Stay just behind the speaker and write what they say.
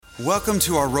Welcome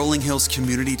to our Rolling Hills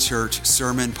Community Church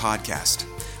Sermon Podcast.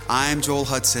 I'm Joel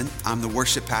Hudson. I'm the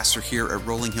worship pastor here at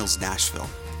Rolling Hills, Nashville.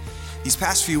 These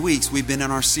past few weeks, we've been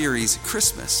in our series,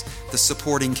 Christmas, the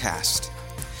supporting cast.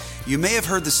 You may have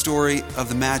heard the story of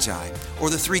the Magi,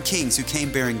 or the three kings who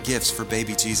came bearing gifts for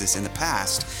baby Jesus in the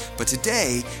past, but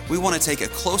today we want to take a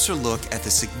closer look at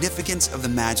the significance of the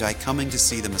Magi coming to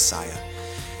see the Messiah.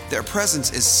 Their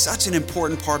presence is such an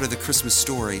important part of the Christmas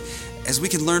story, as we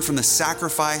can learn from the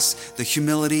sacrifice, the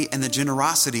humility, and the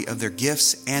generosity of their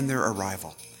gifts and their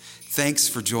arrival. Thanks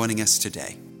for joining us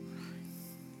today.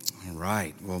 All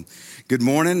right. Well, good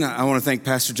morning. I want to thank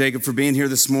Pastor Jacob for being here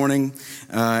this morning,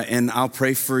 and I'll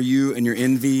pray for you and your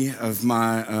envy of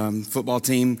my football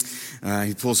team.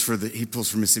 He pulls for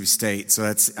Mississippi State, so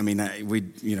that's. I mean,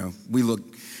 we look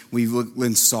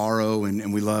in sorrow,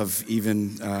 and we love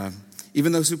even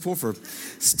those who pull for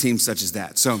teams such as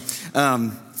that. So.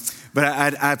 But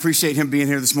I appreciate him being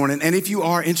here this morning. And if you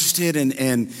are interested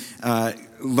in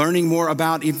learning more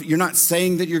about, if you're not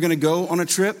saying that you're going to go on a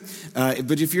trip,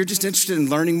 but if you're just interested in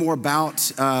learning more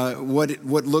about what it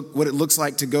looks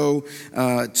like to go to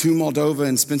Moldova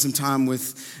and spend some time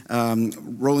with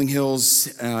Rolling Hills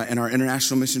and our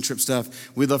international mission trip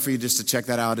stuff, we'd love for you just to check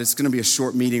that out. It's going to be a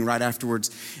short meeting right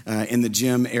afterwards in the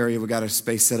gym area. We got a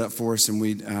space set up for us, and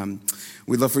we'd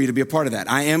love for you to be a part of that.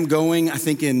 I am going, I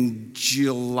think in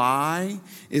July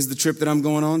is the trip that I'm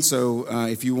going on. So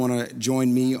if you want to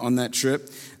join me on that trip,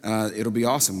 it'll be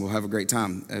awesome. We'll have a great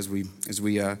time as we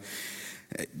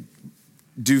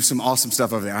do some awesome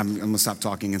stuff over there. I'm going to stop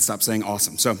talking and stop saying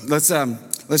awesome. So let's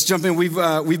jump in.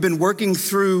 We've been working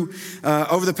through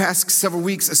over the past several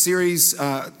weeks a series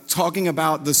talking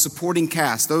about the supporting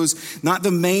cast. Those, not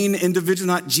the main individual,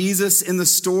 not Jesus in the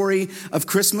story of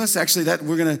Christmas. Actually, that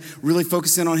we're going to really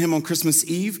focus in on him on Christmas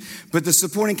Eve. But the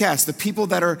supporting cast, the people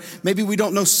that are maybe we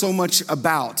don't know so much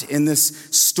about in this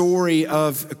story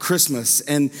of Christmas.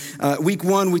 And week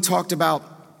one, we talked about.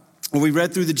 We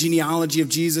read through the genealogy of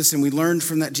Jesus, and we learned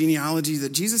from that genealogy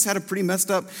that Jesus had a pretty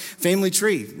messed up family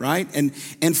tree, right?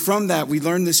 And from that, we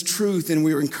learned this truth, and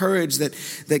we were encouraged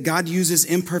that God uses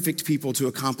imperfect people to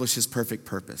accomplish his perfect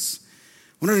purpose.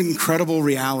 What an incredible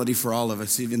reality for all of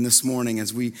us, even this morning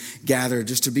as we gather,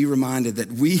 just to be reminded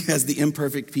that we, as the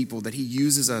imperfect people, that he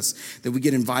uses us, that we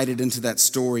get invited into that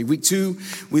story. Week two,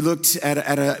 we looked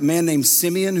at a man named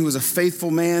Simeon, who was a faithful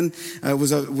man,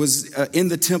 was in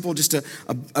the temple, just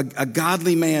a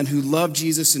godly man who loved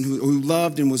Jesus and who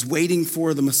loved and was waiting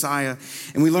for the Messiah.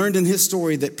 And we learned in his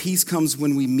story that peace comes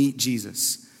when we meet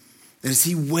Jesus. That as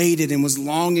he waited and was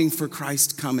longing for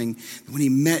Christ coming, when he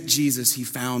met Jesus, he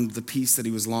found the peace that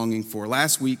he was longing for.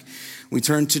 Last week, we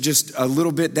turned to just a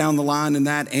little bit down the line in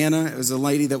that. Anna was a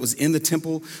lady that was in the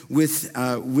temple with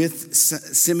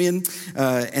Simeon.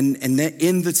 And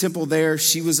in the temple there,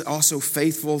 she was also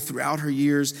faithful throughout her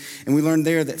years. And we learned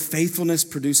there that faithfulness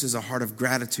produces a heart of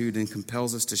gratitude and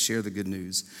compels us to share the good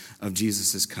news of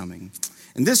Jesus' coming.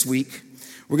 And this week,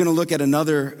 we're going to look at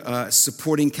another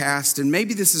supporting cast, and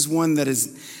maybe this is one that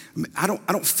is, I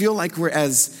don't feel like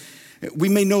we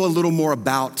may know a little more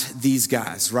about these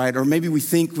guys, right? Or maybe we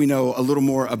think we know a little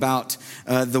more about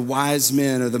the wise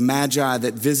men or the Magi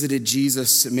that visited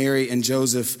Jesus, Mary, and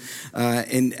Joseph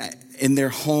in their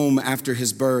home after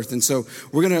his birth. And so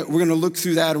we're gonna look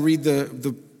through that and read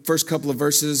the first couple of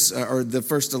verses, or the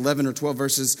first 11 or 12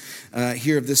 verses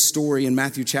here of this story in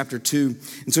Matthew chapter 2.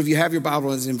 And so if you have your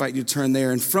Bible, I invite you to turn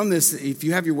there. And from this, if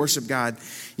you have your worship guide,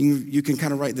 you can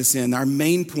kind of write this in. Our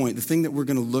main point, the thing that we're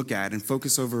going to look at and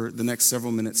focus over the next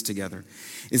several minutes together,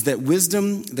 is that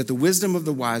the wisdom of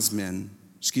the wise men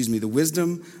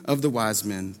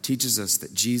teaches us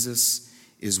that Jesus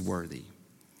is worthy.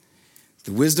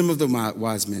 The wisdom of the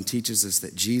wise men teaches us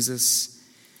that Jesus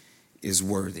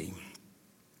is worthy.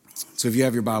 So if you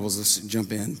have your Bibles, let's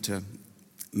jump in to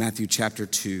Matthew chapter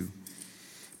 2,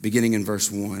 beginning in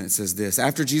verse 1. It says this: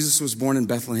 After Jesus was born in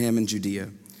Bethlehem in Judea,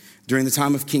 during the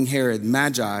time of King Herod,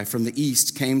 Magi from the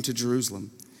east came to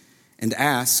Jerusalem and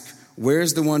asked, "Where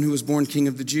is the one who was born King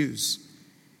of the Jews?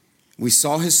 We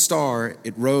saw his star,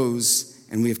 it rose,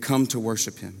 and we have come to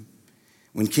worship him."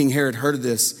 When King Herod heard of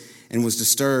this and was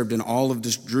disturbed, and all of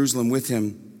Jerusalem with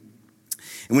him,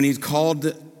 and when he had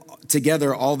called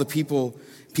together all the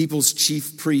people's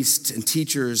chief priests and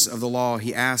teachers of the law,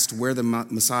 he asked where the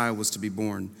Messiah was to be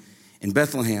born. "In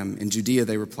Bethlehem, in Judea,"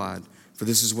 they replied, "for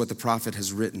this is what the prophet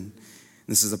has written." And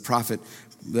this is a prophet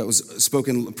that was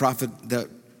spoken,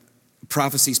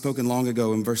 prophecy spoken long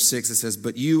ago. In verse 6, it says,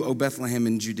 "But you, O Bethlehem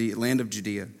in Judea, land of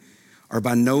Judea, are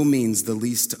by no means the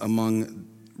least among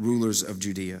rulers of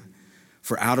Judea,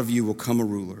 for out of you will come a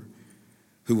ruler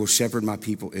who will shepherd my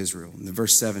people Israel." And in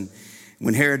verse 7,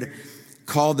 When Herod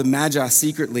called the Magi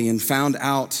secretly and found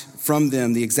out from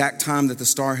them the exact time that the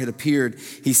star had appeared,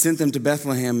 he sent them to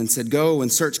Bethlehem and said, "Go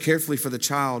and search carefully for the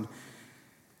child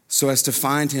so as to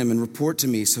find him and report to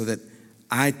me so that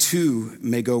I too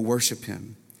may go worship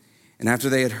him." And after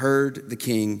they had heard the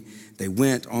king, they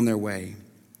went on their way.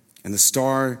 And the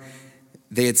star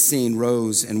they had seen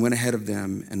rose and went ahead of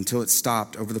them until it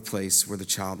stopped over the place where the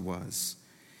child was.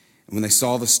 And when they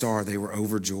saw the star, they were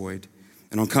overjoyed.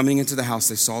 And on coming into the house,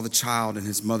 they saw the child and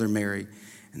his mother Mary,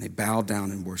 and they bowed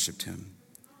down and worshiped him.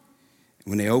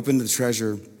 And when they opened the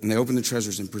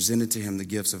treasures and presented to him the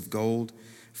gifts of gold,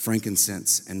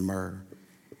 frankincense, and myrrh.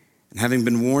 And having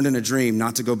been warned in a dream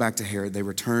not to go back to Herod, they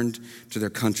returned to their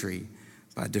country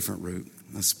by a different route.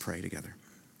 Let's pray together.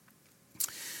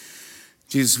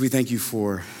 Jesus, we thank you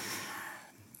for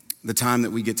the time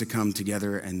that we get to come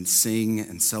together and sing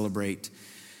and celebrate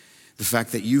the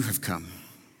fact that you have come.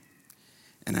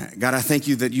 And God, I thank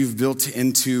you that you've built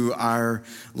into our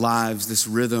lives this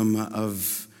rhythm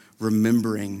of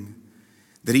remembering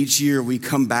that each year we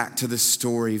come back to this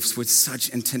story with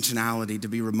such intentionality to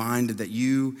be reminded that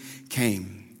you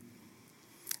came,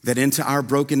 that into our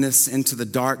brokenness, into the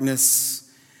darkness,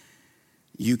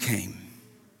 you came.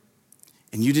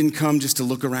 And you didn't come just to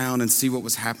look around and see what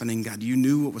was happening. God, you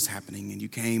knew what was happening, and you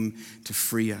came to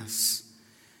free us.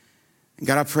 And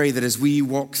God, I pray that as we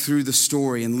walk through the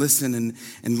story and listen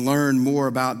and learn more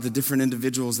about the different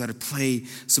individuals that play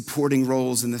supporting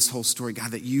roles in this whole story,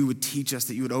 God, that you would teach us,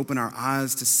 that you would open our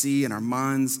eyes to see and our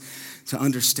minds to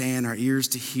understand, our ears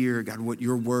to hear, God, what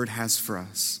your word has for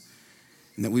us.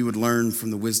 And that we would learn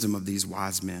from the wisdom of these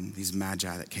wise men, these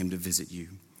Magi that came to visit you.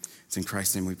 It's in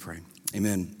Christ's name we pray.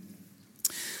 Amen.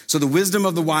 So the wisdom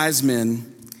of the wise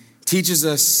men teaches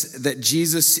us that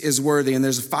Jesus is worthy. And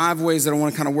there's 5 ways that I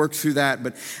want to kind of work through that.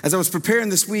 But as I was preparing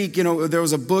this week, there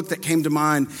was a book that came to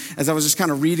mind as I was just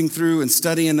kind of reading through and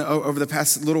studying over the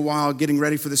past little while, getting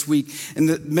ready for this week.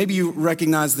 And maybe you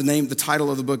recognize the title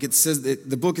of the book. It says that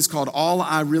the book is called All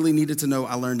I Really Needed to Know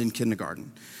I Learned in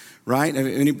Kindergarten. Right?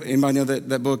 Anybody know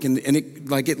that book? And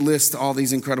it lists all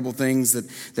these incredible things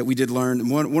that we did learn.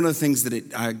 And one of the things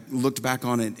that I looked back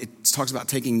on, it talks about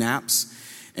taking naps.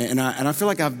 And I feel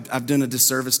like I've done a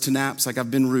disservice to naps. Like I've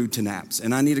been rude to naps,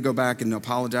 and I need to go back and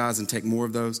apologize and take more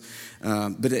of those.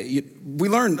 But we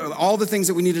learned all the things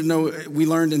that we needed to know. We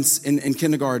learned in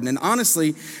kindergarten, and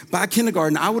honestly, by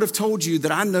kindergarten, I would have told you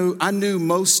that I knew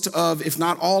most of, if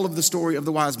not all of, the story of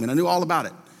the wise men. I knew all about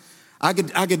it. I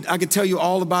could tell you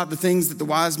all about the things that the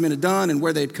wise men had done and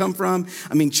where they had come from.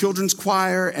 I mean, children's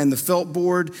choir and the felt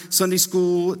board Sunday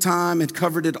school time had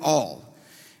covered it all.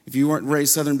 If you weren't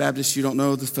raised Southern Baptist, you don't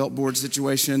know the felt board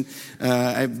situation,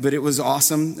 but it was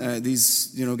awesome.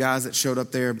 These guys that showed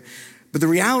up there. But the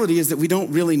reality is that we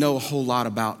don't really know a whole lot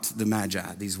about the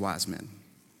Magi, these wise men.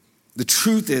 The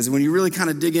truth is, when you really kind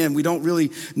of dig in, we don't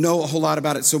really know a whole lot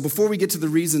about it. So before we get to the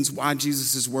reasons why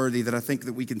Jesus is worthy that I think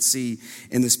that we can see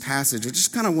in this passage, I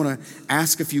just kind of want to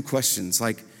ask a few questions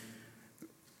like,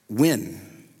 when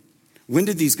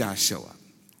did these guys show up?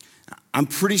 I'm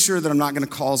pretty sure that I'm not going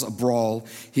to cause a brawl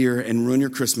here and ruin your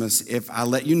Christmas if I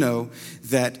let you know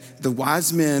that the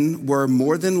wise men were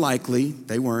more than likely,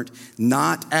 they weren't,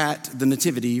 not at the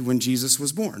nativity when Jesus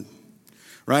was born.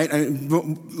 Right?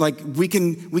 Like we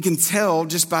can tell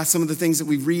just by some of the things that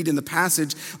we read in the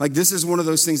passage, like this is one of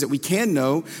those things that we can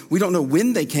know. We don't know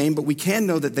when they came, but we can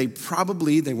know that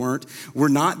were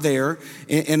not there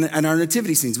in our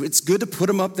nativity scenes. It's good to put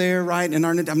them up there, right? And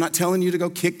I'm not telling you to go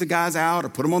kick the guys out or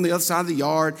put them on the other side of the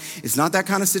yard. It's not that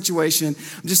kind of situation.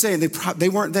 I'm just saying they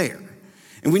weren't there.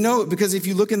 And we know it because if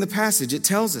you look in the passage, it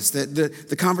tells us that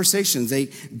the conversations, they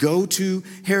go to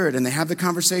Herod and they have the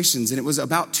conversations. And it was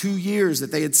about 2 years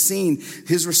that they had seen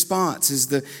his response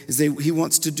he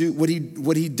wants to do what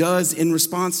he does in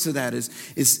response to that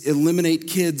is eliminate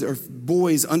kids or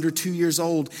boys under 2 years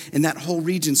old in that whole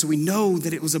region. So we know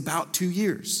that it was about 2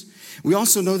 years. We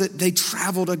also know that they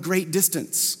traveled a great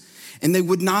distance. And they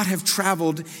would not have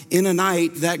traveled in a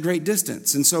night that great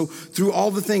distance. And so through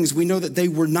all the things, we know that they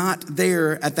were not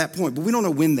there at that point. But we don't know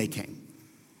when they came.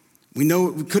 We know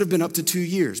it could have been up to 2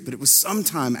 years, but it was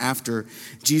sometime after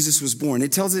Jesus was born.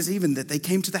 It tells us even that they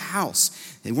came to the house.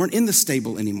 They weren't in the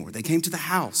stable anymore. They came to the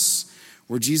house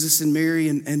where Jesus and Mary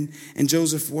and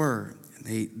Joseph were.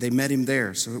 They met him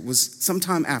there. So it was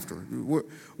sometime after.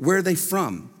 Where are they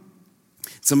from?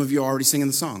 Some of you are already singing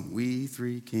the song, "We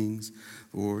Three Kings."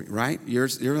 Right?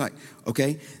 You're like,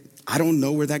 okay, I don't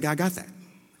know where that guy got that.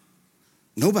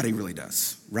 Nobody really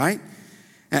does, right?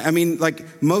 I mean,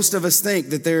 like most of us think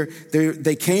that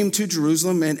they came to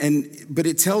Jerusalem, but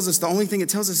it tells us, the only thing it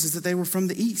tells us is that they were from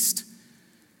the east.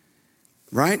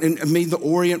 right? And I mean, the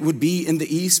Orient would be in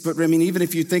the east, but I mean, even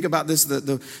if you think about this,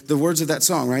 the words of that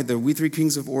song, right? The we three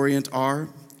kings of Orient are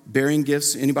bearing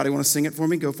gifts. Anybody want to sing it for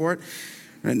me? Go for it.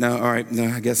 Right, no, all right, no,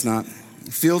 I guess not.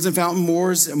 Fields and fountain,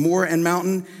 moor and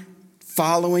mountain,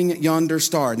 following yonder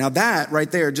star. Now that right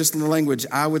there, just in the language,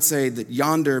 I would say that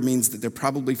yonder means that they're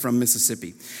probably from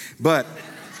Mississippi. But,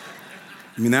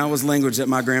 I mean, that was language that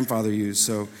my grandfather used.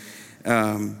 So,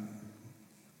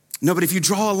 no, but if you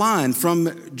draw a line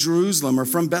from Jerusalem or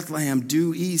from Bethlehem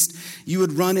due east, you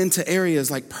would run into areas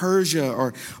like Persia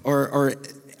or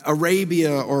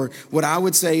Arabia, or what I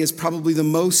would say is probably the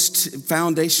most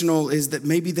foundational is that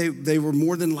maybe they were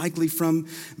more than likely from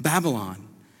Babylon.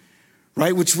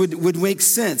 Right, which would make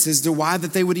sense as to why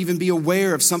that they would even be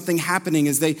aware of something happening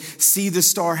as they see the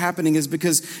star happening is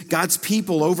because God's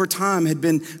people over time had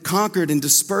been conquered and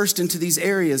dispersed into these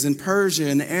areas in Persia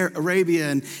and Arabia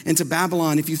and into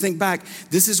Babylon. If you think back,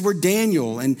 this is where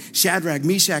Daniel and Shadrach,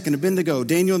 Meshach, and Abednego,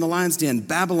 Daniel in the lion's den,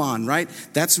 Babylon, right?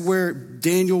 That's where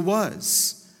Daniel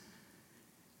was.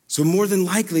 So more than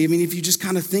likely, I mean, if you just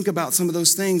kind of think about some of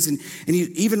those things and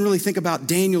you even really think about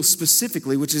Daniel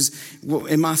specifically, which is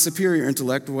in my superior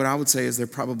intellect, what I would say is they're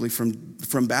probably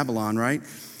from Babylon, right?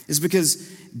 Is because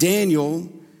Daniel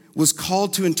was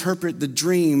called to interpret the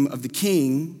dream of the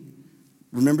king.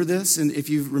 Remember this? And if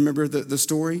you remember the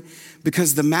story,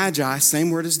 because the Magi,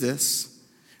 same word as this,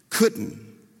 couldn't.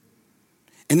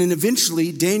 And then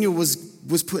eventually Daniel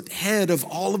was put head of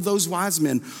all of those wise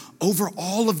men over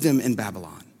all of them in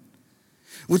Babylon.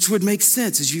 Which would make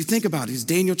sense as you think about it. It's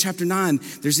Daniel chapter 9.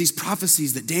 There's these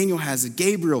prophecies that Daniel has. That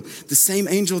Gabriel, the same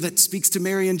angel that speaks to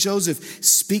Mary and Joseph,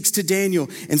 speaks to Daniel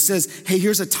and says, hey,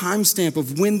 here's a timestamp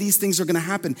of when these things are going to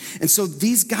happen. And so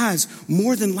these guys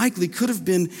more than likely could have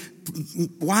been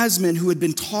wise men who had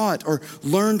been taught or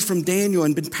learned from Daniel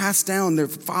and been passed down their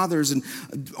fathers and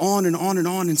on and on and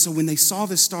on. And so when they saw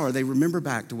this star, they remember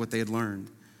back to what they had learned.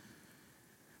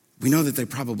 We know that they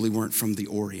probably weren't from the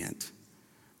Orient.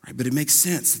 Right, but it makes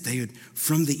sense that they had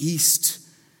from the east,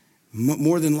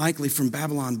 more than likely from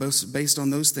Babylon, based on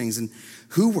those things. And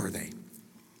who were they?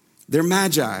 They're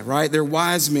Magi, right? They're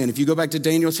wise men. If you go back to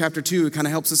Daniel chapter 2, it kind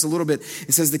of helps us a little bit.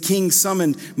 It says the king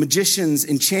summoned magicians,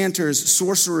 enchanters,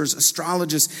 sorcerers,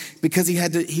 astrologers, because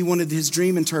he wanted his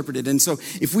dream interpreted. And so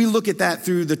if we look at that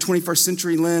through the 21st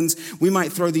century lens, we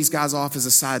might throw these guys off as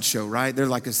a sideshow, right? They're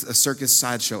like a circus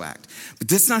sideshow act. But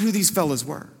that's not who these fellas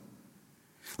were.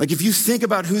 Like if you think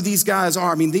about who these guys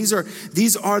are, I mean, these are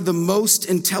the most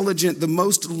intelligent, the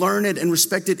most learned and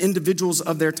respected individuals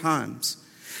of their times.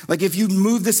 Like if you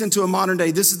move this into a modern day,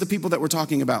 this is the people that we're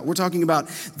talking about. We're talking about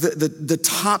the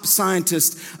top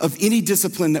scientists of any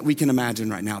discipline that we can imagine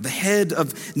right now. The head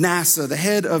of NASA, the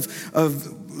head of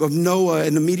NOAA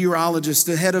and the meteorologist,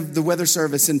 the head of the weather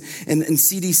service and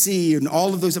CDC and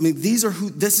all of those. I mean,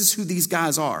 this is who these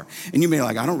guys are. And you may be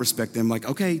like, I don't respect them. Like,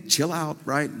 okay, chill out,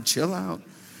 right? Chill out.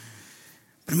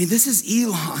 But I mean, this is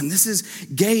Elon, this is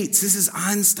Gates, this is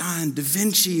Einstein, Da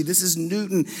Vinci, this is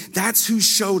Newton. That's who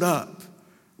showed up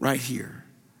right here,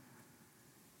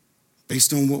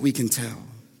 based on what we can tell.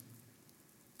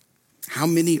 How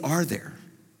many are there?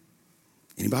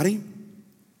 Anybody?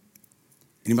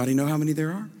 Anybody know how many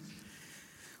there are?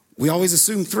 We always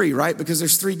assume 3, right? Because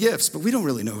there's 3 gifts, but we don't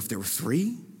really know if there were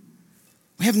 3.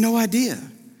 We have no idea.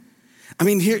 I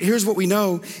mean, here's what we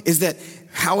know is that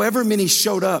however many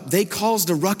showed up, they caused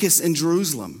a ruckus in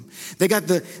Jerusalem. They got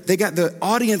the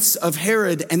audience of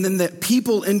Herod, and then the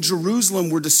people in Jerusalem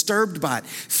were disturbed by it.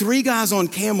 3 guys on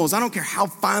camels, I don't care how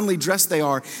finely dressed they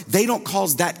are, they don't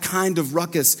cause that kind of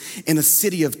ruckus in a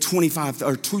city of 25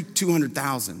 or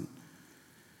 200,000.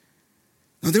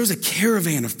 Now, there was a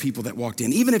caravan of people that walked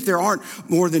in. Even if there aren't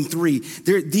more than 3,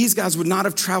 these guys would not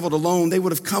have traveled alone. They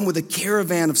would have come with a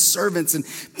caravan of servants and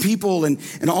people and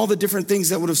all the different things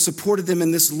that would have supported them in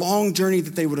this long journey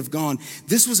that they would have gone.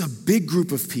 This was a big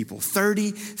group of people.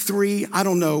 33, I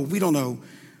don't know. We don't know.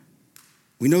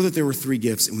 We know that there were 3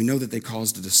 gifts, and we know that they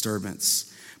caused a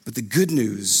disturbance. But the good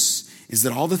news is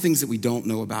that all the things that we don't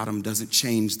know about them doesn't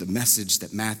change the message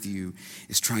that Matthew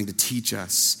is trying to teach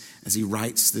us as he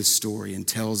writes this story and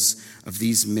tells of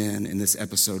these men in this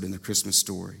episode in the Christmas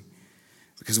story.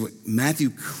 Because what Matthew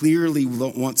clearly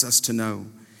wants us to know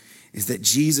is that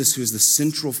Jesus, who is the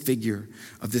central figure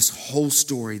of this whole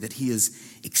story, that he is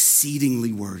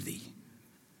exceedingly worthy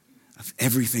of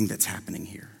everything that's happening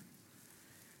here.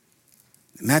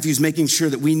 Matthew's making sure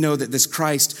that we know that this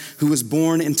Christ who was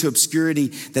born into obscurity,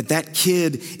 that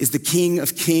kid is the King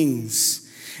of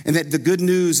Kings. And that the good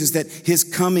news is that his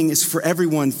coming is for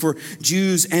everyone, for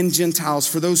Jews and Gentiles,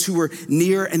 for those who were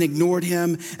near and ignored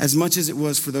him, as much as it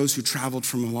was for those who traveled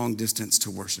from a long distance to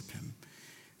worship him.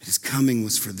 His coming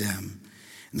was for them.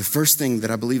 And the first thing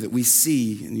that I believe that we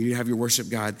see, and you have your worship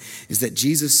guide, is that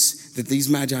these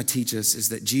Magi teach us, is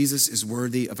that Jesus is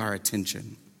worthy of our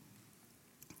attention.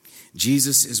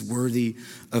 Jesus is worthy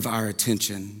of our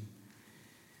attention.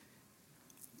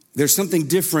 There's something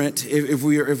different if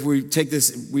we take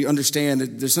this, we understand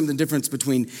that there's something different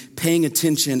between paying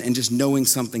attention and just knowing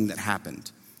something that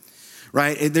happened.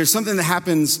 Right? There's something that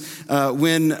happens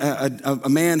when a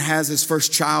man has his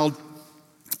first child.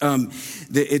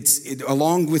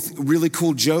 Along with really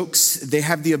cool jokes, they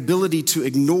have the ability to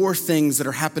ignore things that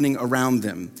are happening around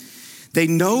them. They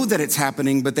know that it's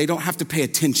happening, but they don't have to pay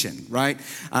attention, right?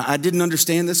 I didn't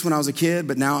understand this when I was a kid,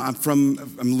 but now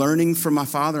I'm learning from my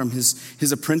father. I'm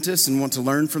his apprentice and want to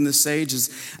learn from this sage.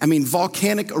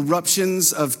 Volcanic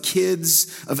eruptions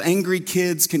of angry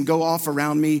kids can go off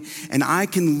around me, and I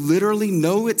can literally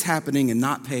know it's happening and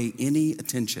not pay any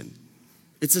attention.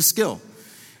 It's a skill.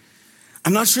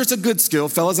 I'm not sure it's a good skill,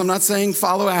 fellas. I'm not saying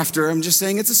follow after. I'm just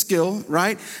saying it's a skill,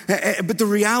 right? But the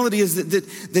reality is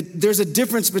that there's a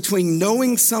difference between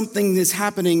knowing something is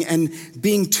happening and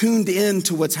being tuned in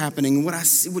to what's happening. And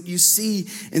what you see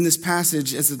in this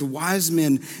passage is that the wise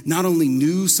men not only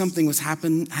knew something was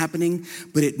happening,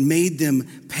 but it made them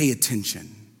pay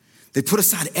attention. They put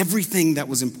aside everything that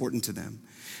was important to them,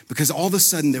 because all of a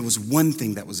sudden there was one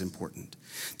thing that was important.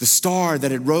 The star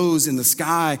that had rose in the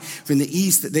sky from the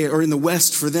east or in the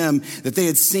west for them that they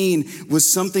had seen was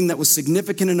something that was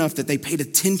significant enough that they paid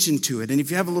attention to it. And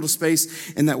if you have a little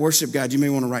space in that worship guide, you may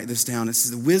want to write this down. It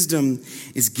says the wisdom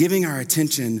is giving our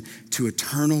attention to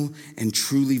eternal and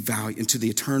truly to the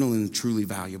eternal and truly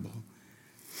valuable.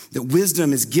 That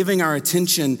wisdom is giving our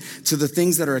attention to the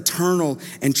things that are eternal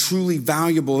and truly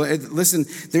valuable. Listen,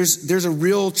 there's a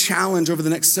real challenge over the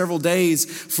next several days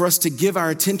for us to give our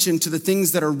attention to the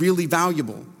things that are really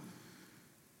valuable.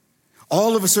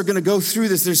 All of us are going to go through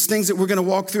this. There's things that we're going to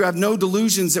walk through. I have no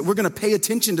delusions that we're going to pay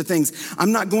attention to things.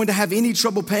 I'm not going to have any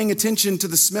trouble paying attention to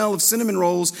the smell of cinnamon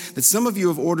rolls that some of you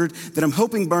have ordered that I'm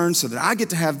hoping burn so that I get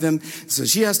to have them. So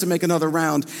she has to make another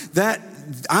round.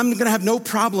 I'm going to have no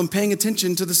problem paying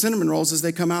attention to the cinnamon rolls as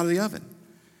they come out of the oven.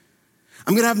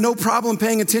 I'm going to have no problem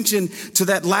paying attention to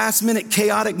that last minute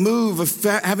chaotic move of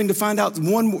having to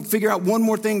figure out one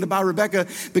more thing to buy Rebecca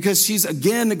because she's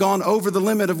again gone over the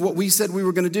limit of what we said we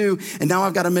were going to do, and now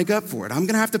I've got to make up for it. I'm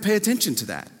going to have to pay attention to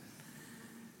that.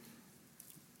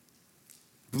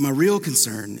 But my real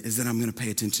concern is that I'm going to pay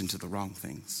attention to the wrong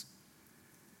things.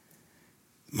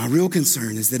 My real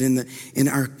concern is that in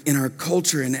our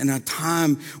culture and in our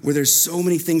time where there's so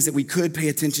many things that we could pay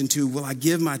attention to, will I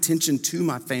give my attention to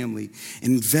my family,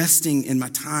 investing in my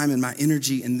time and my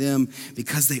energy in them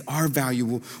because they are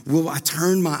valuable? Will I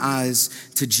turn my eyes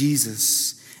to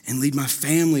Jesus and lead my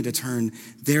family to turn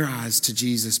their eyes to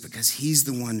Jesus because he's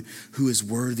the one who is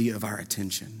worthy of our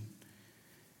attention?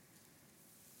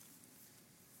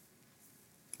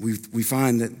 We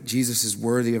find that Jesus is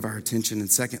worthy of our attention,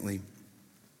 and secondly,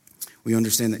 we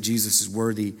understand that Jesus is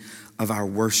worthy of our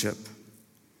worship.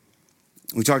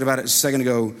 We talked about it a second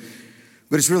ago,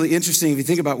 but it's really interesting if you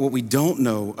think about what we don't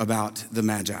know about the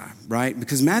Magi, right?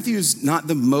 Because Matthew's not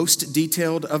the most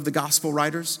detailed of the gospel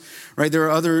writers, right? There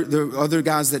are other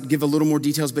guys that give a little more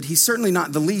details, but he's certainly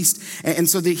not the least. And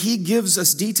so that he gives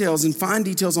us details and fine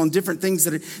details on different things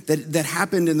that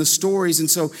happened in the stories. And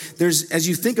so as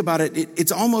you think about it,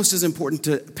 it's almost as important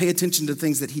to pay attention to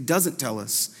things that he doesn't tell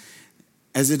us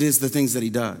as it is the things that he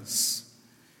does.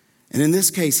 And in this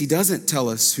case, he doesn't tell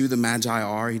us who the Magi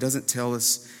are. He doesn't tell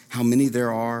us how many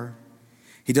there are.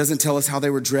 He doesn't tell us how they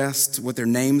were dressed, what their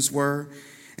names were.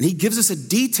 And he gives us a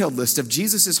detailed list of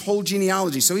Jesus' whole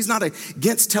genealogy. So he's not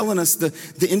against telling us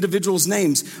the individuals'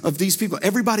 names of these people.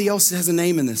 Everybody else has a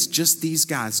name in this, just these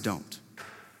guys don't.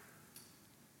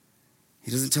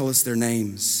 He doesn't tell us their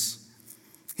names.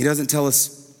 He doesn't tell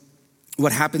us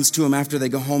what happens to them after they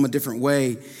go home a different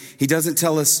way. He doesn't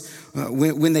tell us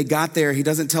when they got there. He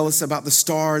doesn't tell us about the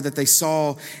star that they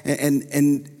saw,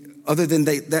 and other than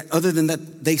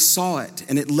that they saw it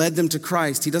and it led them to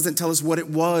Christ. He doesn't tell us what it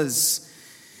was.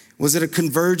 Was it a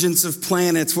convergence of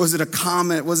planets? Was it a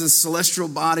comet? Was it a celestial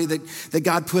body that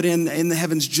God put in the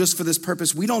heavens just for this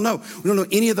purpose? We don't know. We don't know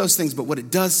any of those things. But what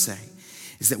it does say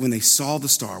is that when they saw the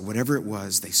star, whatever it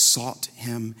was, they sought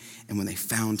him, and when they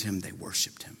found him, they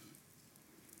worshiped him.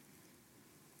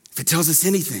 If it tells us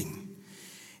anything,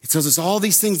 it tells us all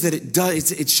these things that it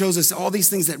does. It shows us all these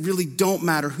things that really don't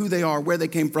matter, who they are, where they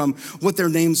came from, what their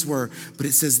names were. But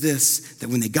it says this, that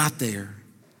when they got there,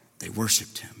 they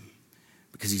worshiped him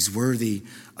because he's worthy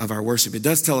of our worship. It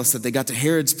does tell us that they got to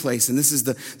Herod's place, and this is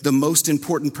the most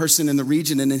important person in the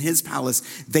region, and in his palace,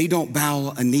 they don't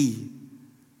bow a knee.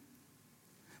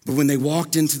 But when they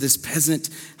walked into this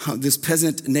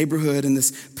peasant neighborhood and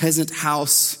this peasant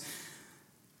house,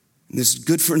 in this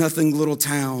good-for-nothing little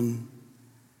town,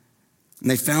 and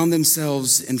they found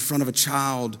themselves in front of a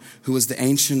child who was the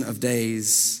Ancient of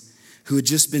Days, who had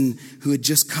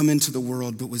just come into the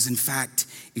world, but was in fact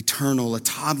eternal, a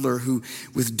toddler who,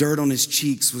 with dirt on his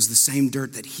cheeks, was the same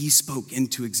dirt that he spoke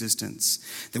into existence.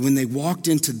 That when they walked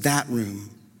into that room,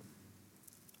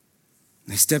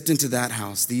 they stepped into that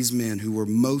house, these men who were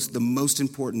the most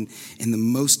important in the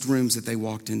most rooms that they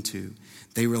walked into,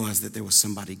 they realized that there was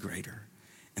somebody greater,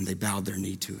 and they bowed their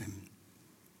knee to him.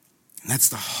 And that's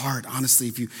the heart, honestly,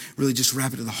 if you really just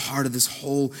wrap it to the heart of this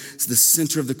it's the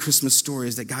center of the Christmas story,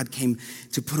 is that God came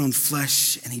to put on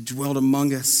flesh, and he dwelt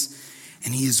among us,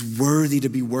 and he is worthy to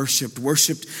be worshiped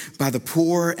by the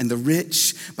poor and the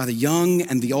rich, by the young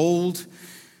and the old,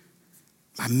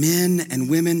 by men and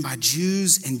women, by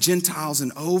Jews and Gentiles,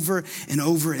 and over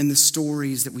in the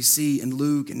stories that we see in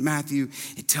Luke and Matthew,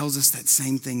 it tells us that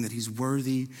same thing, that he's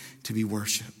worthy to be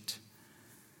worshiped.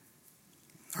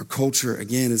 Our culture,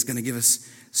 again, is going to give us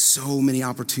so many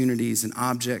opportunities and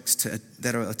objects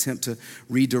that will attempt to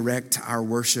redirect our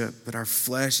worship, but our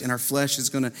flesh is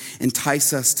going to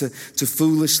entice us to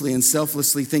foolishly and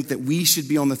selflessly think that we should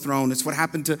be on the throne. It's what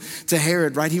happened to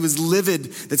Herod, right? He was livid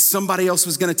that somebody else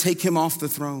was going to take him off the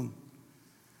throne.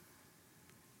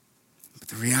 But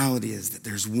the reality is that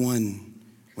there's one.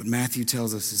 What Matthew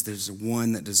tells us is there's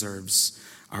one that deserves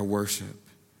our worship.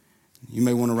 You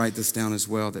may want to write this down as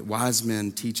well, that wise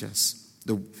men teach us.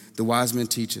 The wise men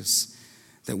teach us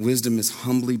that wisdom is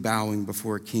humbly bowing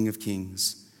before a King of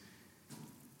Kings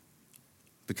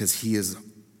because he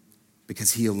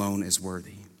alone is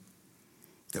worthy.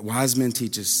 That wise men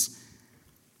teach us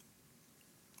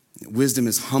that wisdom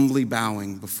is humbly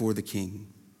bowing before the King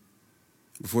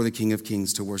of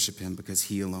Kings, to worship him because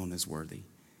he alone is worthy.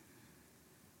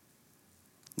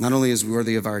 Not only is he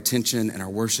worthy of our attention and our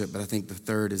worship, but I think the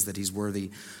third is that he's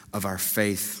worthy of our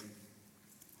faith.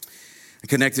 I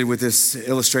connected with this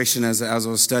illustration as I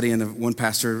was studying. One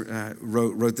pastor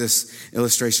wrote this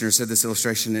illustration, or said this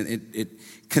illustration, and it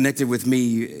connected with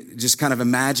me, just kind of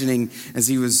imagining, as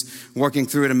he was working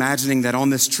through it, imagining that on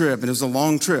this trip, and it was a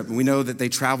long trip, and we know that they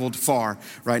traveled far,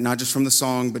 right? Not just from the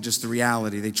song, but just the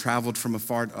reality. They traveled from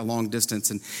a long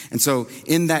distance. And so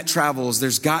in that travels,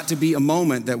 there's got to be a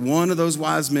moment that one of those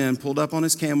wise men pulled up on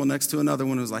his camel next to another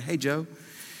one and was like, "Hey, Joe,"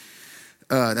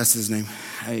 that's his name.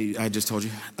 I just told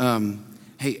you.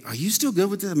 Hey, are you still good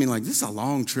with this? I mean, like, this is a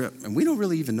long trip, and we don't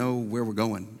really even know where we're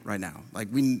going right now. Like,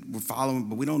 we're following,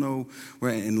 but we don't know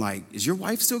where. And, like, is your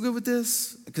wife still good with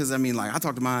this? Because, I mean, like, I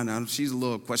talked to mine, she's a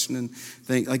little questioning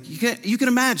thing. Like, you can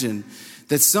imagine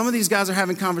that some of these guys are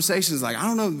having conversations like, I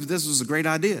don't know if this was a great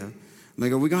idea. I'm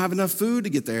like, are we going to have enough food to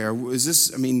get there?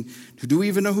 Do we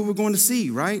even know who we're going to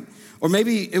see, right? Or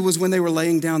maybe it was when they were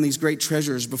laying down these great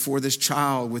treasures before this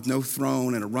child with no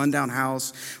throne and a rundown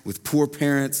house with poor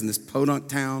parents in this podunk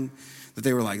town, that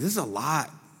they were like, this is a lot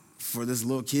for this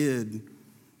little kid.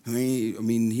 I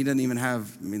mean, he doesn't even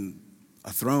have,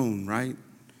 a throne, right?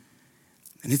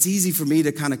 And it's easy for me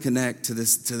to kind of connect to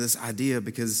this idea,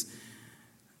 because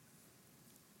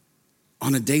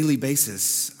on a daily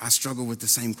basis, I struggle with the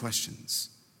same questions.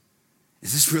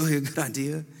 Is this really a good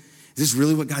idea? Is this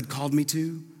really what God called me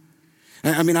to?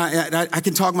 I mean, I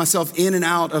can talk myself in and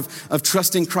out of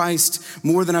trusting Christ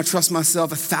more than I trust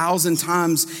myself 1,000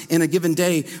 times in a given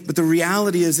day. But the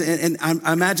reality is, and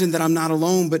I imagine that I'm not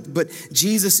alone, but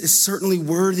Jesus is certainly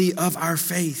worthy of our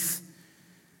faith.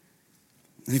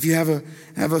 And if you have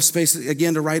a space,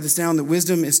 again, to write this down, that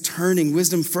wisdom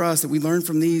for us, that we learn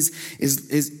from these,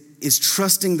 is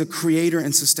trusting the creator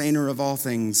and sustainer of all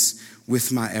things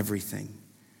with my everything.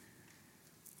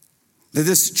 That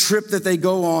this trip that they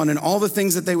go on and all the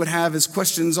things that they would have as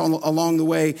questions along the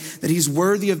way, that he's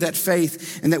worthy of that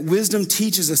faith, and that wisdom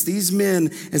teaches us, these men,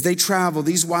 as they travel,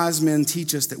 these wise men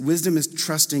teach us that wisdom is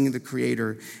trusting the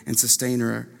creator and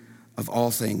sustainer of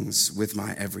all things with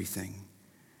my everything.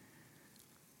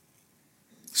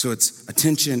 So it's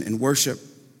attention and worship,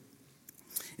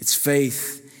 it's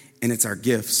faith, and it's our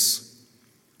gifts.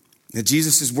 That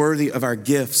Jesus is worthy of our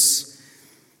gifts.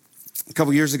 A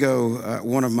couple years ago,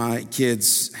 one of my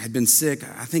kids had been sick.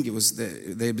 I think it was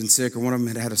they had been sick, or one of them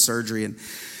had had a surgery. And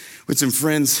with some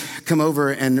friends come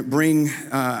over and bring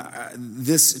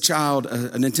this child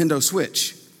a Nintendo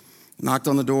Switch. Knocked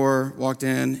on the door, walked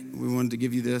in. We wanted to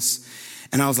give you this.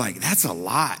 And I was like, that's a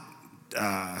lot.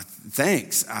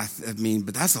 Thanks.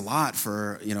 But that's a lot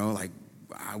for,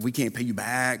 we can't pay you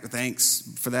back. Thanks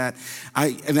for that.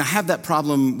 I have that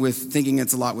problem with thinking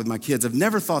it's a lot with my kids. I've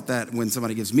never thought that when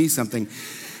somebody gives me something.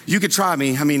 You could try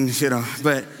me.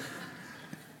 But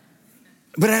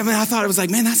But I thought it was like,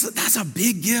 man, that's a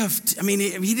big gift. I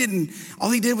mean,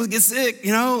 all he did was get sick,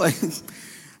 Like,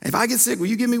 if I get sick, will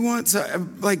you give me one? So,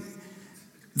 like,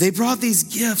 they brought these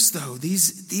gifts, though.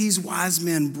 These wise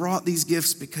men brought these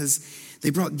gifts because they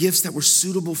brought gifts that were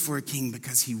suitable for a king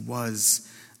because he was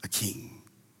a king.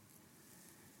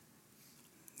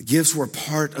 The gifts were a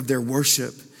part of their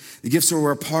worship. The gifts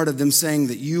were a part of them saying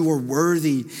that you are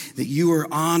worthy, that you are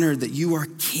honored, that you are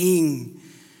king.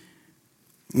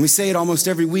 And we say it almost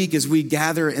every week as we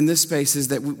gather in this space is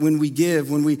that when we give,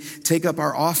 when we take up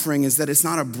our offering, is that it's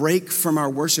not a break from our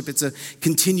worship. It's a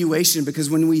continuation, because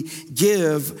when we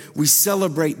give, we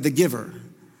celebrate the giver.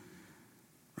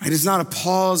 Right? It's not a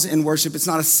pause in worship. It's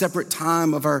not a separate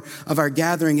time of our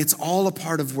gathering. It's all a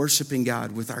part of worshiping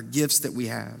God with our gifts that we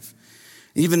have.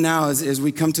 Even now, as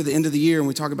we come to the end of the year and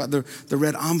we talk about the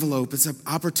red envelope, it's an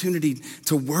opportunity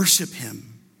to worship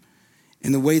him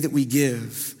in the way that we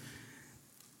give.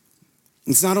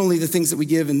 It's not only the things that we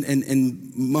give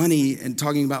in money and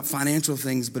talking about financial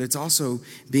things, but it's also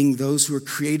being those who are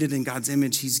created in God's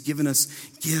image. He's given us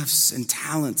gifts and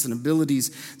talents and abilities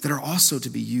that are also to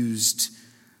be used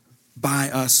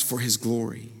by us for his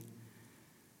glory.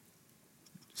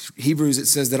 Hebrews, it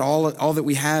says that all that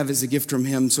we have is a gift from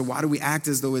him. So why do we act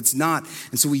as though it's not?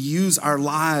 And so we use our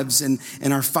lives and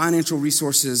our financial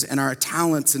resources and our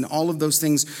talents and all of those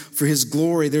things for his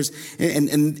glory. And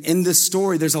in this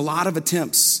story, there's a lot of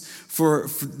attempts for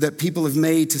that people have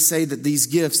made to say that these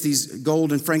gifts, these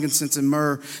gold and frankincense and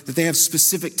myrrh, that they have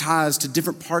specific ties to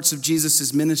different parts of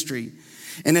Jesus' ministry.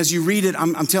 And as you read it,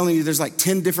 I'm telling you, there's like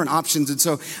 10 different options. And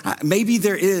so maybe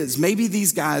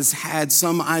these guys had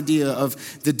some idea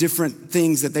of the different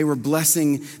things that they were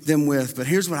blessing them with. But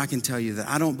here's what I can tell you, that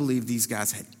I don't believe these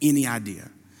guys had any idea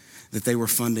that they were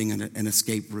funding an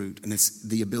escape route and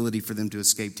the ability for them to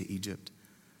escape to Egypt.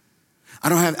 I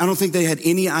don't think they had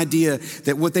any idea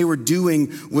that what they were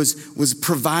doing was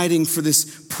providing for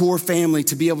this poor family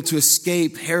to be able to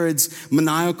escape Herod's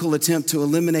maniacal attempt to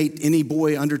eliminate any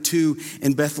boy under 2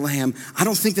 in Bethlehem. I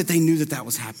don't think that they knew that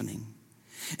was happening.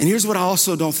 And here's what I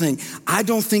also don't think. I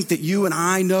don't think that you and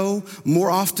I know more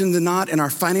often than not in our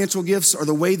financial gifts or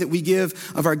the way that we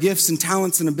give of our gifts and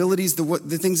talents and abilities,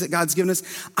 the things that God's given us,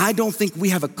 I don't think we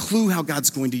have a clue how God's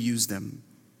going to use them.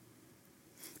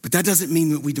 But that doesn't mean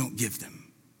that we don't give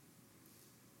them.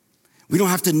 We don't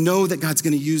have to know that God's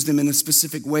going to use them in a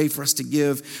specific way for us to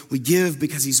give. We give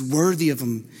because he's worthy of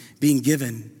them being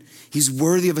given. He's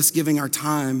worthy of us giving our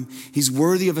time. He's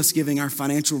worthy of us giving our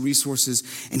financial resources,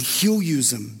 and he'll use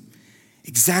them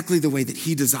exactly the way that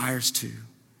he desires to.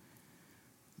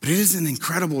 But it isn't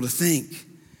incredible to think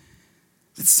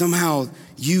that somehow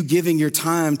you giving your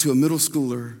time to a middle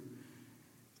schooler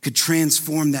could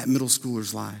transform that middle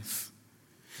schooler's life.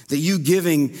 That you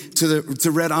giving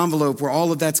to Red Envelope, where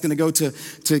all of that's going to go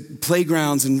to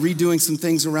playgrounds and redoing some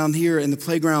things around here in the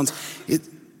playgrounds.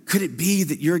 Could it be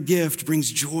that your gift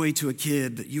brings joy to a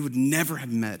kid that you would never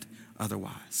have met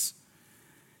otherwise?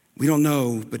 We don't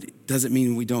know, but it doesn't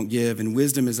mean we don't give. And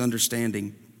wisdom is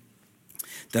understanding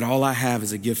that all I have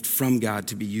is a gift from God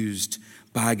to be used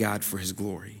by God for his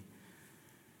glory.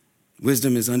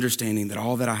 Wisdom is understanding that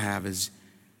all that I have is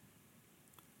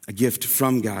a gift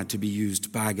from God to be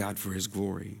used by God for his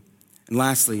glory. And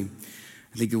lastly,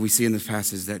 I think that we see in this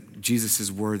passage that Jesus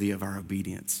is worthy of our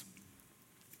obedience.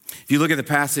 If you look at the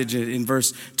passage in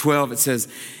verse 12, it says,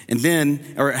 and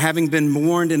then, or having been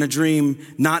warned in a dream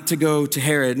not to go to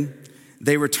Herod,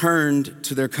 they returned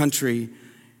to their country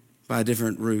by a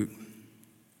different route.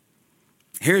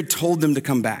 Herod told them to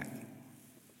come back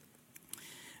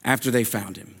after they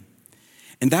found him.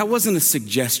 And that wasn't a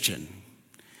suggestion.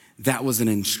 That was an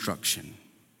instruction.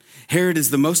 Herod is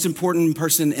the most important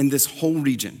person in this whole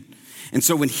region. And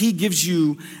so when he gives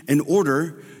you an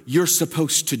order, you're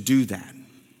supposed to do that.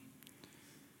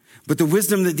 But the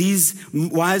wisdom that these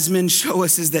wise men show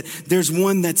us is that there's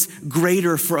one that's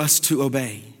greater for us to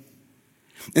obey.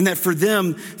 And that for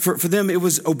them, it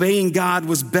was obeying God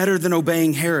was better than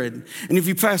obeying Herod. And if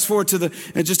you fast forward to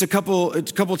just a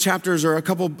couple chapters or a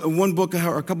couple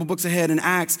books ahead in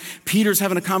Acts, Peter's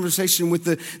having a conversation with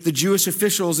the Jewish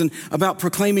officials and about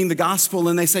proclaiming the gospel,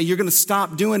 and they say, "You're going to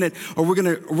stop doing it, or we're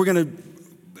going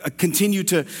to continue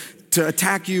to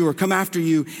attack you or come after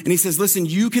you." And he says, "Listen,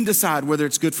 you can decide whether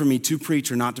it's good for me to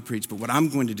preach or not to preach, but what I'm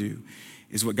going to do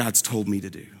is what God's told me to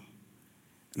do.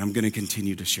 And I'm going to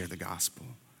continue to share the gospel."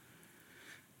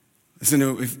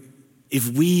 Listen, if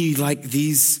we, like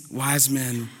these wise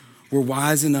men, were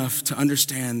wise enough to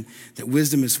understand that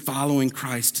wisdom is following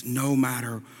Christ no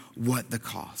matter what the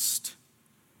cost.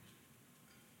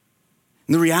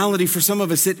 And the reality for some of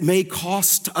us, it may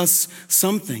cost us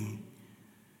something.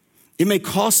 It may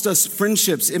cost us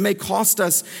friendships. It may cost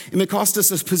us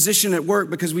a position at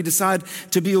work because we decide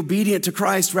to be obedient to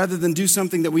Christ rather than do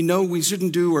something that we know we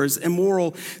shouldn't do or is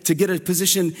immoral to get a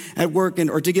position at work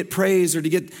or to get praise or to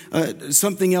get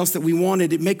something else that we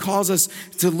wanted. It may cause us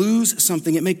to lose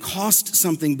something. It may cost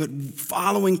something, but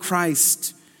following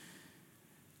Christ,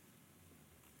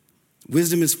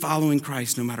 wisdom is following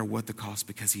Christ no matter what the cost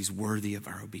because he's worthy of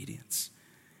our obedience.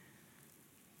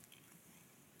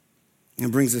 And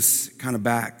it brings us kind of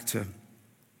back to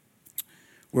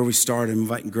where we started,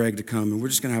 inviting Greg to come. And we're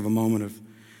just going to have a moment of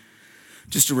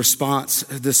just a response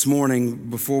this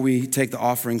morning before we take the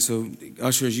offering. So,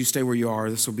 ushers, you stay where you are.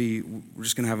 We're just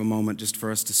going to have a moment just for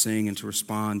us to sing and to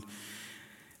respond.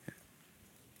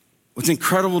 What's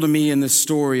incredible to me in this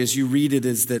story as you read it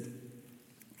is that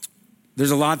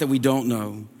there's a lot that we don't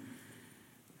know.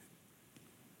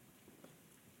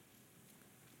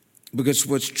 Because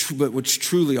what's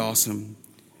truly awesome,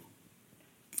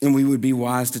 and we would be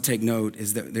wise to take note,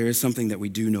 is that there is something that we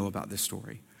do know about this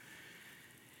story.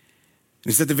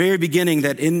 It's at the very beginning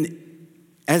that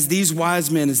as these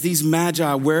wise men, as these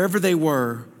Magi, wherever they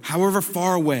were, however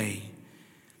far away,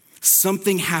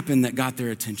 something happened that got their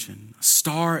attention, a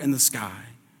star in the sky.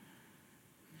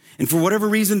 And for whatever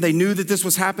reason, they knew that this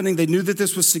was happening. They knew that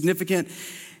this was significant.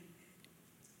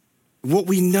 What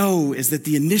we know is that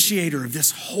the initiator of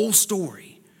this whole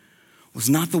story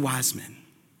was not the wise men.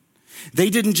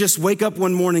 They didn't just wake up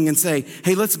one morning and say,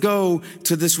 hey, let's go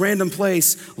to this random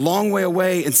place long way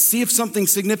away and see if something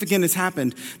significant has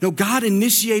happened. No, God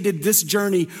initiated this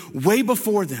journey way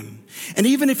before them. And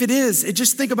even if it is,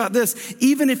 just think about this,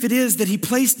 even if it is that he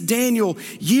placed Daniel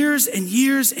years and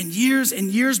years and years and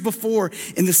years before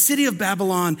in the city of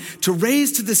Babylon to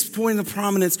raise to this point of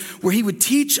prominence where he would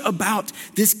teach about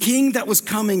this king that was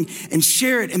coming and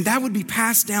share it, and that would be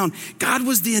passed down. God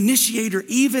was the initiator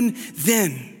even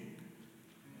then.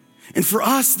 And for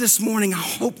us this morning, I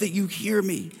hope that you hear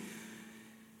me.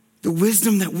 The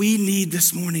wisdom that we need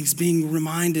this morning is being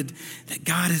reminded that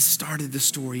God has started the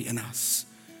story in us.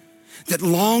 That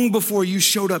long before you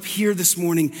showed up here this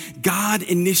morning, God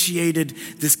initiated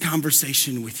this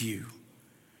conversation with you.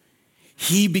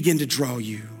 He began to draw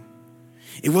you.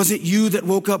 It wasn't you that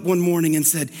woke up one morning and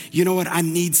said, you know what, I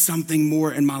need something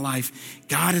more in my life.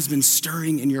 God has been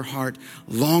stirring in your heart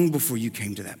long before you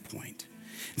came to that point.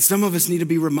 And some of us need to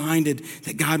be reminded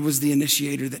that God was the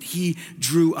initiator, that he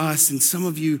drew us. And some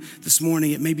of you this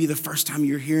morning, it may be the first time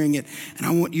you're hearing it. And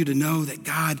I want you to know that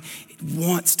God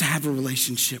wants to have a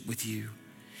relationship with you.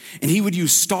 And he would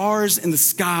use stars in the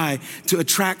sky to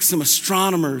attract some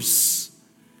astronomers.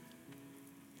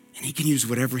 And he can use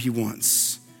whatever he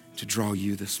wants to draw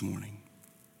you this morning.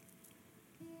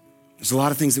 There's a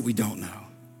lot of things that we don't know.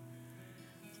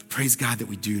 But praise God that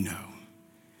we do know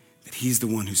that he's the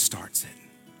one who starts it.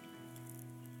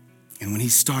 And when he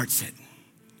starts it,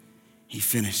 he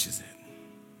finishes it.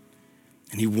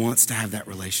 And he wants to have that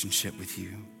relationship with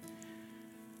you.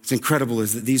 What's incredible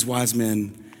is that these wise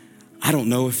men, I don't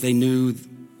know if they knew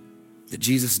that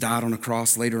Jesus died on a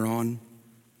cross later on.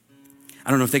 I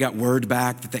don't know if they got word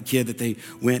back that kid that they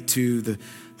went to the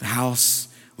house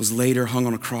was later hung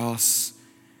on a cross.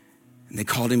 And they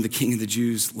called him the King of the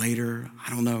Jews later.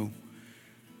 I don't know.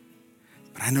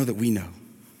 But I know that we know.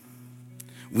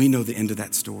 We know the end of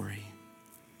that story.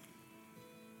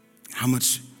 How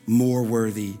much more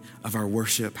worthy of our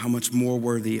worship, how much more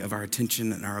worthy of our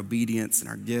attention and our obedience and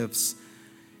our gifts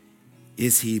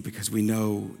is he, because we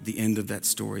know the end of that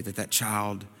story, that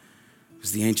child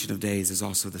who's the Ancient of Days is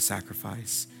also the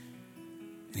sacrifice,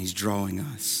 and he's drawing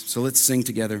us. So let's sing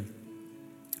together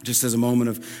just as a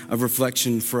moment of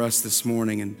reflection for us this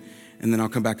morning, and then I'll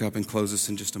come back up and close us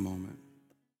in just a moment.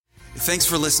 Thanks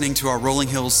for listening to our Rolling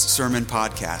Hills Sermon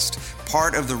Podcast,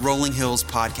 part of the Rolling Hills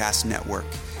Podcast Network,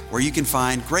 where you can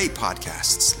find great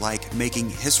podcasts like Making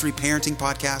History Parenting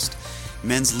Podcast,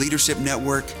 Men's Leadership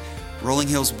Network, Rolling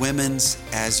Hills Women's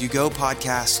As You Go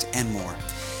podcast, and more.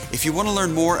 If you want to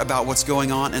learn more about what's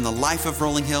going on in the life of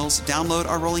Rolling Hills, download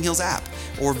our Rolling Hills app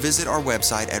or visit our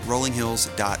website at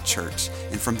rollinghills.church.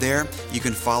 And from there, you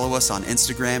can follow us on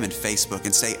Instagram and Facebook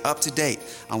and stay up to date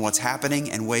on what's happening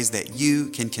and ways that you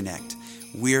can connect.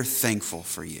 We're thankful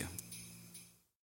for you.